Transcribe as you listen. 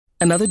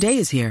Another day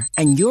is here,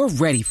 and you're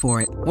ready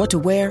for it. What to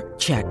wear?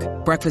 Check.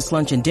 Breakfast,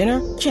 lunch, and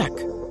dinner? Check.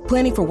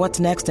 Planning for what's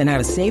next and how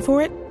to save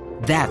for it?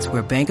 That's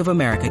where Bank of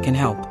America can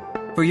help.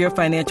 For your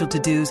financial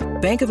to-dos,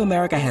 Bank of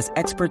America has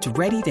experts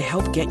ready to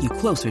help get you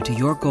closer to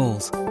your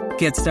goals.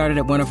 Get started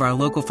at one of our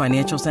local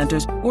financial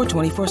centers or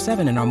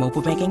 24/7 in our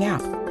mobile banking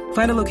app.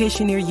 Find a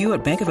location near you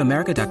at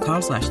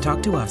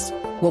bankofamerica.com/talktous.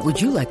 What would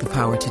you like the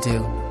power to do?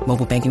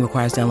 Mobile banking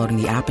requires downloading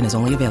the app and is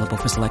only available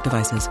for select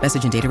devices.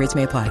 Message and data rates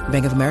may apply.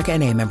 Bank of America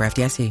N.A., member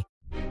FDIC.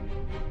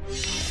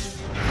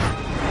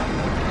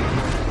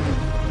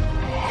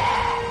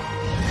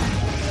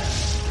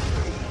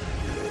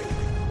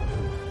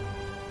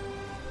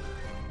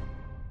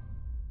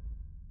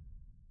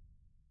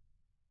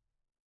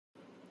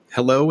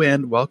 Hello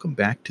and welcome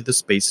back to the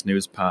Space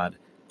News Pod,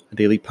 a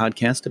daily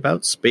podcast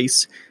about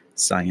space,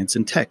 science,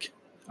 and tech.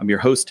 I'm your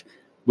host,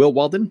 Will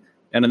Walden,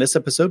 and in this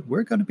episode,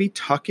 we're going to be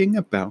talking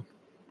about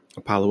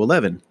Apollo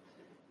 11.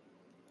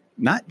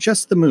 Not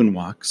just the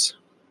moonwalks,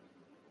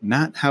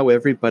 not how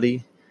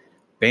everybody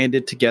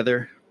banded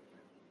together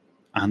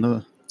on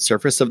the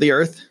surface of the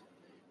Earth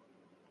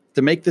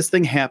to make this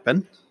thing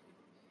happen,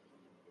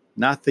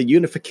 not the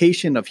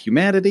unification of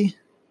humanity.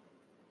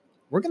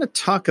 We're going to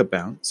talk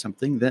about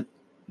something that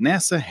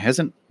NASA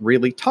hasn't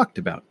really talked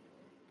about.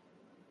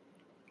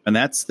 And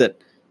that's that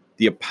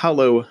the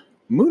Apollo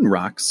moon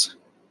rocks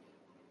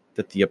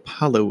that the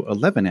Apollo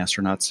 11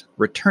 astronauts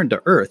returned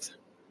to Earth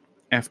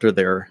after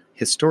their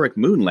historic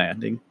moon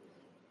landing,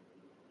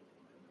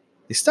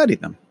 they studied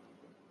them.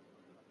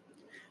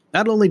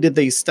 Not only did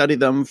they study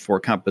them for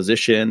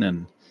composition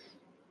and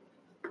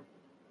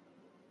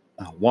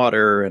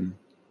water and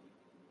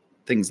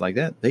things like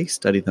that, they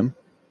studied them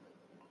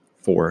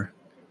for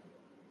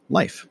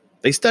life.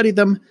 They studied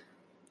them to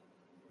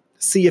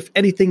see if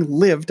anything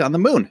lived on the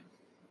moon.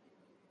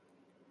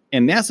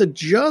 And NASA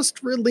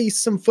just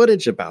released some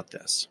footage about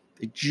this.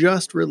 They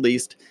just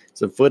released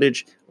some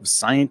footage of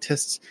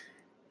scientists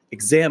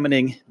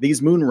examining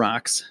these moon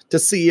rocks to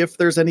see if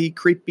there's any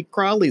creepy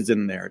crawlies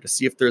in there, to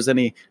see if there's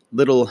any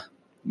little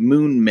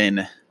moon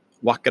men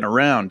walking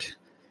around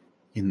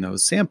in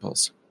those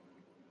samples.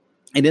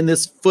 And in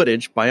this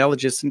footage,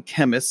 biologists and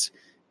chemists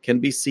can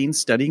be seen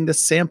studying the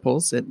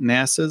samples at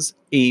NASA's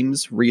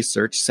Ames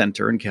Research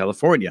Center in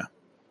California.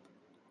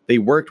 They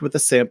worked with the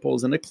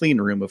samples in a clean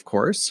room, of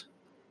course,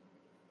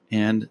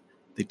 and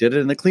they did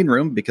it in the clean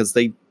room because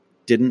they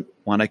didn't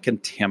want to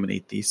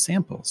contaminate these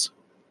samples.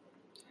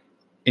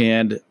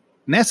 And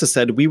NASA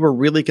said we were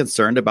really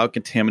concerned about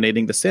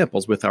contaminating the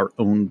samples with our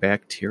own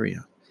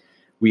bacteria.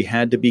 We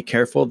had to be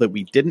careful that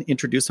we didn't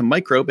introduce a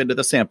microbe into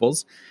the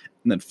samples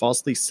and then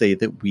falsely say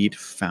that we'd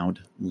found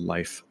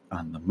life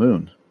on the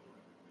moon.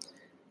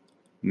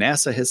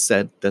 NASA has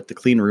said that the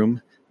clean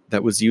room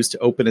that was used to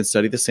open and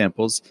study the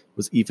samples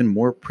was even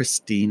more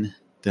pristine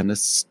than a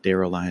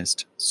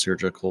sterilized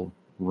surgical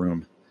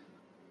room.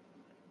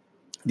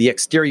 The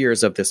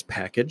exteriors of this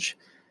package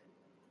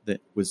that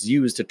was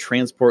used to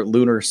transport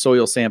lunar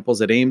soil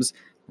samples at Ames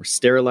were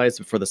sterilized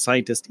before the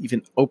scientists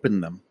even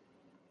opened them.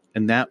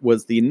 And that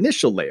was the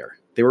initial layer.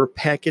 They were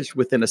packaged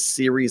within a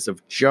series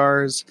of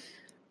jars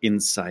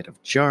inside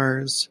of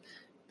jars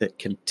that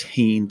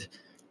contained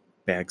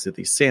bags of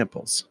these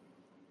samples.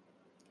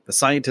 The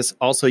scientists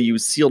also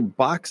used sealed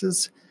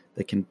boxes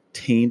that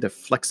contained a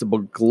flexible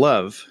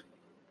glove,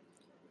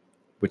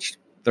 which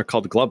they're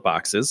called glove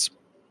boxes,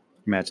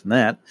 imagine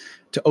that,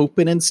 to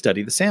open and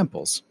study the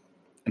samples.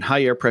 And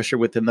high air pressure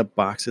within the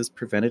boxes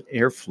prevented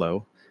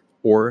airflow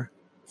or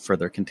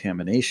further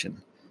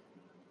contamination.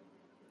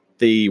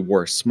 They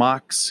wore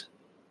smocks,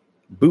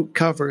 boot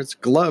covers,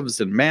 gloves,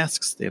 and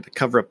masks. They had to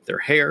cover up their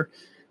hair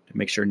to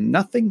make sure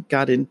nothing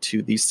got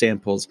into these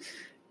samples.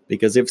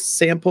 Because if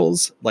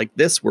samples like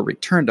this were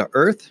returned to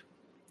Earth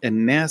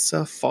and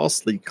NASA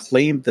falsely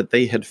claimed that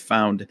they had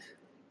found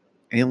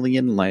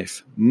alien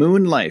life,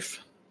 moon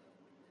life,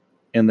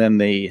 and then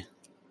they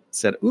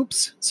said,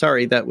 oops,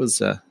 sorry, that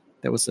was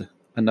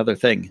another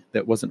thing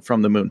that wasn't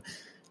from the moon.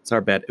 It's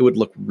our bad. It would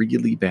look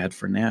really bad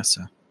for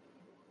NASA.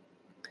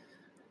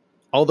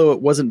 Although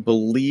it wasn't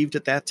believed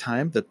at that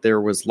time that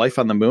there was life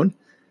on the moon,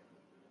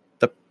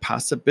 the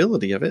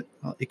possibility of it,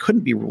 well, it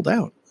couldn't be ruled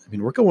out. I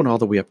mean, we're going all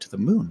the way up to the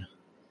moon.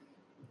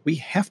 We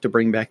have to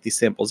bring back these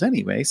samples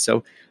anyway,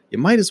 so you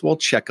might as well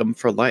check them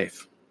for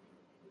life.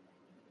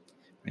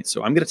 Right,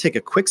 so I'm going to take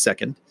a quick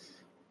second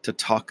to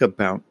talk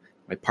about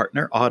my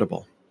partner,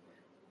 Audible.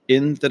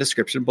 In the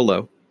description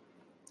below,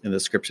 in the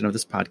description of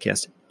this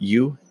podcast,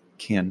 you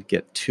can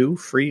get 2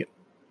 free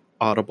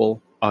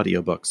Audible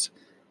audiobooks.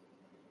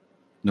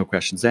 No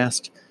questions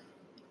asked.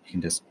 You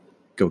can just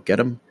go get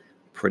them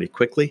pretty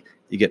quickly.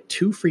 You get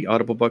 2 free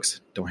Audible books.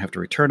 Don't have to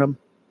return them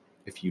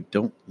if you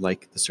don't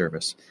like the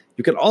service.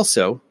 You can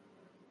also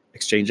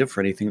exchange them for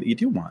anything that you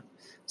do want.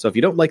 So if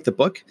you don't like the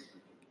book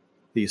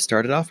that you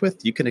started off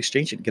with, you can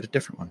exchange it and get a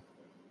different one.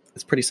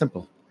 It's pretty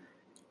simple.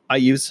 I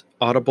use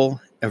Audible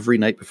every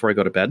night before I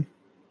go to bed.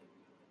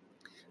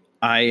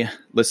 I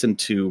listen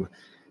to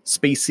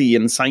spacey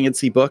and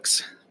sciencey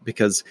books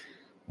because,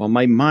 well,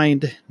 my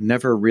mind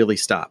never really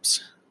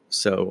stops.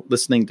 So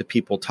listening to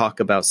people talk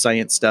about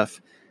science stuff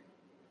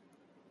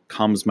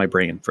calms my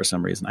brain for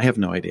some reason. I have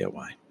no idea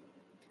why.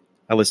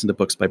 I listen to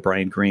books by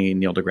Brian Greene,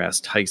 Neil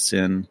deGrasse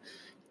Tyson,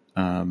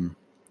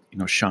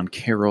 Sean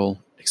Carroll,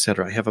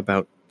 etc. I have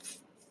about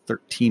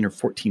 13 or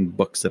 14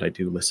 books that I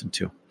do listen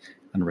to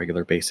on a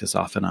regular basis,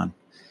 off and on.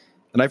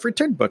 And I've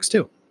returned books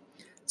too.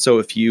 So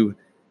if you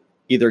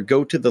either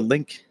go to the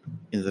link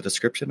in the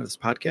description of this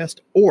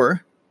podcast,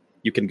 or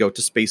you can go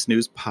to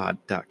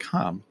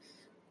spacenewspod.com,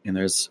 and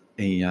there's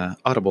a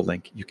Audible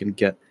link. You can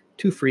get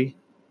 2 free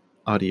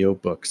audio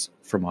books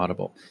from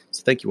Audible.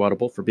 So thank you,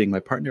 Audible, for being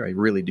my partner. I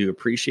really do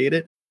appreciate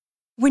it.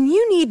 When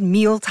you need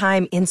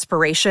mealtime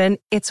inspiration,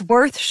 it's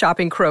worth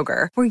shopping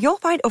Kroger, where you'll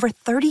find over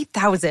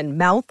 30,000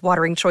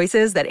 mouth-watering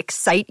choices that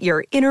excite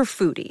your inner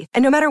foodie.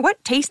 And no matter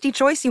what tasty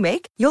choice you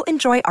make, you'll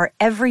enjoy our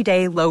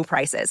everyday low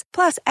prices,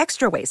 plus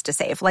extra ways to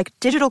save, like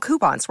digital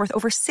coupons worth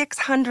over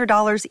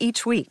 $600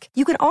 each week.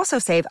 You can also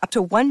save up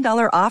to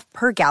 $1 off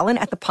per gallon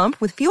at the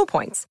pump with fuel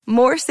points.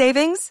 More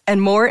savings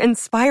and more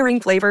inspiring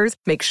flavors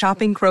make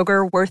shopping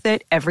Kroger worth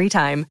it every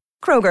time.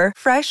 Kroger,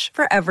 fresh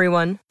for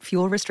everyone.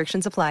 Fuel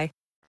restrictions apply.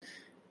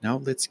 Now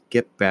let's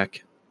get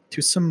back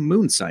to some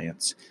moon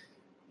science.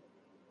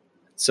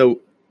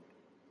 So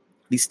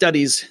these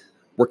studies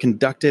were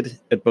conducted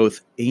at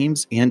both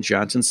Ames and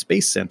Johnson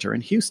Space Center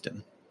in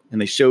Houston,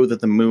 and they show that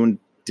the moon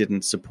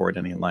didn't support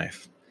any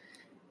life,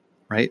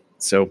 right?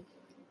 So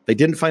they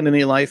didn't find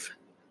any life.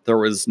 There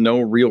was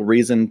no real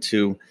reason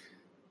to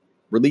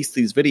release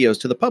these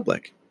videos to the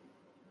public.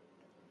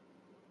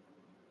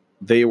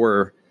 They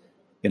were,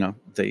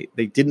 they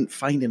didn't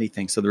find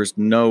anything, so there's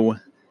no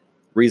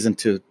reason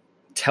to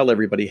tell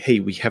everybody, hey,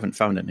 we haven't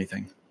found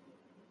anything.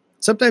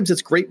 Sometimes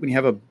it's great when you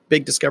have a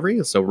big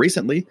discovery. So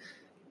recently,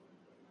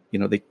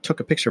 they took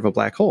a picture of a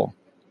black hole.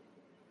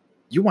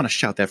 You want to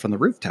shout that from the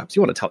rooftops.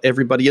 You want to tell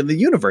everybody in the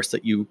universe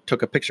that you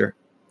took a picture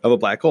of a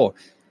black hole.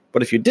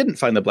 But if you didn't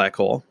find the black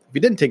hole, if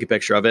you didn't take a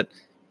picture of it,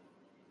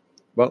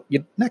 well,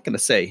 you're not going to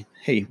say,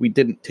 hey, we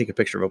didn't take a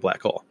picture of a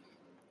black hole.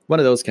 One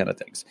of those kind of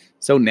things.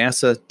 So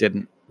NASA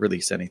didn't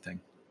release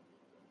anything.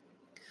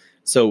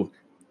 So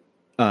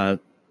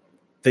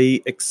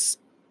they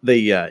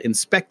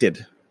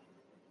inspected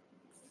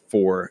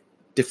for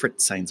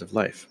different signs of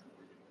life.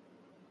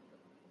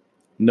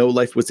 No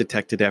life was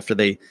detected after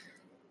they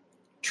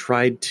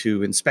tried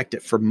to inspect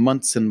it for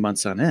months and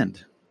months on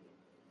end.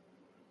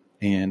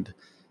 And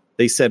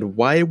they said,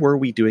 why were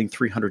we doing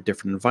 300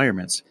 different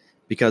environments?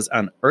 Because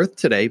on Earth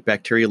today,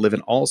 bacteria live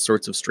in all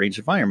sorts of strange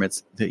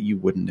environments that you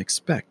wouldn't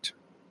expect.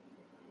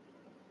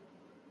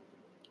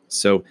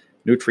 So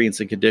nutrients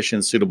and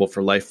conditions suitable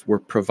for life were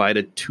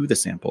provided to the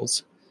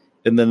samples,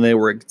 and then they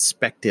were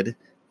inspected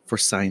for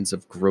signs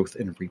of growth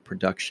and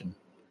reproduction.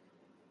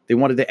 They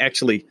wanted to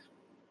actually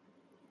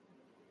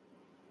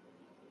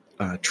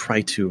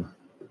try to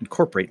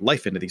incorporate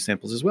life into these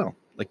samples as well.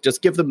 Like,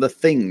 just give them the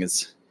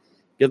things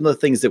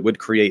that would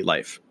create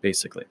life,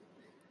 basically,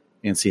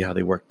 and see how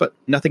they work. But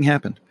nothing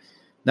happened.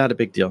 Not a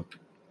big deal.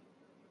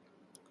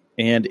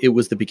 And it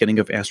was the beginning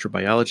of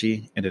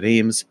astrobiology, and at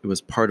Ames, it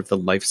was part of the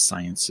Life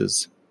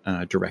Sciences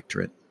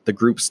Directorate. The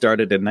group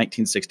started in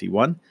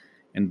 1961,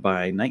 and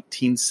by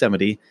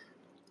 1970,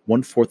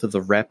 1/4 of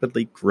the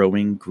rapidly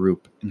growing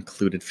group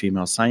included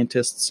female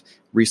scientists.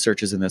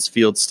 Researchers in this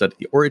field studied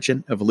the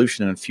origin,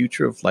 evolution, and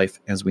future of life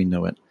as we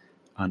know it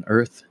on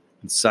Earth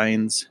and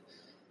signs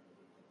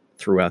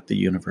throughout the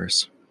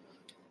universe.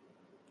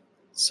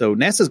 So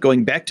NASA's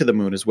going back to the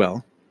moon as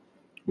well,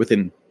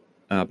 within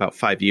about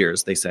 5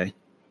 years, they say.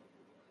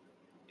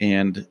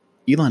 And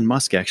Elon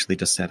Musk actually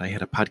just said, I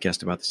had a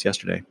podcast about this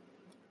yesterday.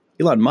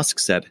 Elon Musk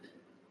said,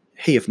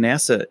 hey, if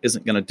NASA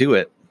isn't going to do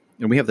it,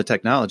 and we have the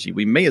technology,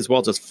 we may as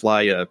well just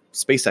fly a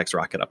SpaceX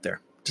rocket up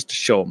there, just to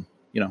show them,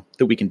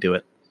 that we can do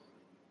it.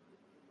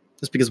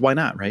 Just because why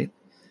not, right?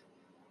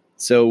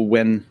 So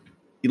when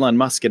Elon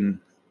Musk and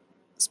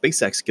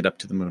SpaceX get up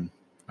to the moon,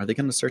 are they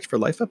going to search for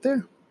life up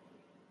there?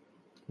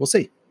 We'll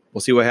see.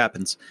 We'll see what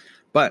happens.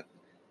 But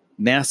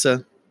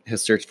NASA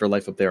has searched for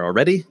life up there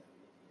already,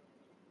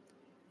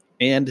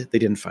 and they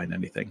didn't find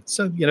anything.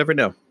 So you never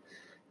know.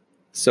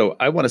 So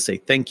I want to say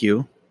thank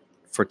you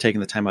for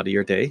taking the time out of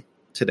your day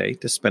today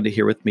to spend it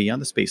here with me on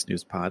the Space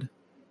News Pod.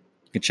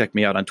 You can check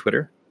me out on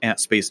Twitter at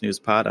Space News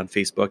Pod, on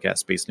Facebook at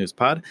Space News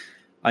Pod,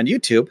 on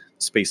YouTube,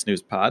 Space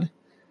News Pod.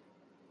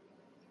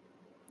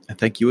 And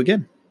thank you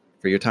again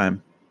for your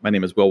time. My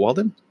name is Will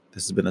Walden.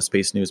 This has been the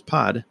Space News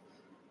Pod,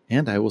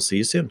 and I will see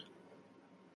you soon.